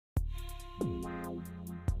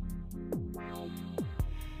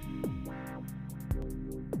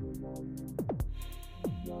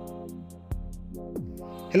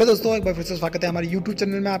Hello दोस्तों, एक बार फिर से स्वागत है हमारे YouTube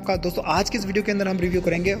चैनल में आपका। दोस्तों आज की इस वीडियो के अंदर हम रिव्यू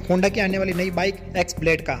करेंगे होंडा की आने वाली नई बाइक एक्स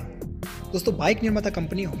ब्लेड का। दोस्तों बाइक निर्माता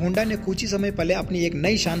कंपनी होंडा ने कुछ ही समय पहले अपनी एक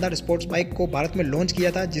नई शानदार स्पोर्ट्स बाइक को भारत में लॉन्च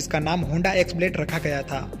किया था, जिसका नाम होंडा एक्स ब्लेड रखा गया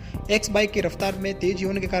था। एक्स बाइक की रफ्तार में तेजी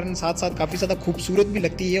होने के कारण साथ साथ काफ़ी ज़्यादा खूबसूरत भी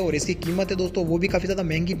लगती है और इसकी कीमत है दोस्तों वो भी काफ़ी ज़्यादा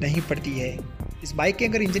महंगी नहीं पड़ती है। इस बाइक के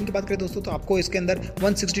अगर इंजन की बात करें दोस्तों तो आपको इसके अंदर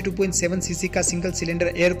 162.7 सीसी का single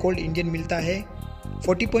cylinder air cooled engine मिलता है।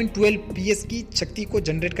 40.12 PS की शक्ति को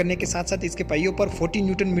जनरेट करने के साथ साथ इसके पहियों पर 40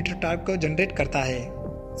 न्यूटन मीटर टॉर्क को जनरेट करता है।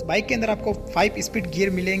 इस बाइक के अंदर आपको 5 स्पीड गियर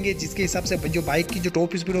मिलेंगे, जिसके हिसाब से जो बाइक की जो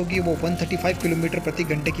टॉप स्पीड होगी वो 135 किलोमीटर प्रति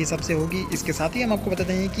घंटे के हिसाब से होगी। इसके साथ ही हम आपको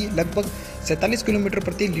बताते हैं कि लगभग 47 किलोमीटर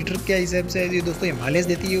प्रति लीटर के हिसाब से ये दोस्तों ये माइलेज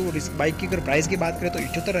देती है। और इस बाइक की अगर प्राइस की बात करें तो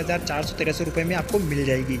 78,483 रुपये में आपको मिल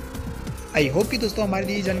जाएगी। आई होप कि दोस्तों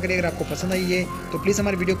हमारी ये जानकारी अगर आपको पसंद आई है तो प्लीज़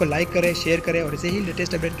हमारे वीडियो को लाइक करें, शेयर करें और ऐसे ही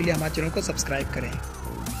लेटेस्ट अपडेट के लिए हमारे चैनल को सब्सक्राइब करें।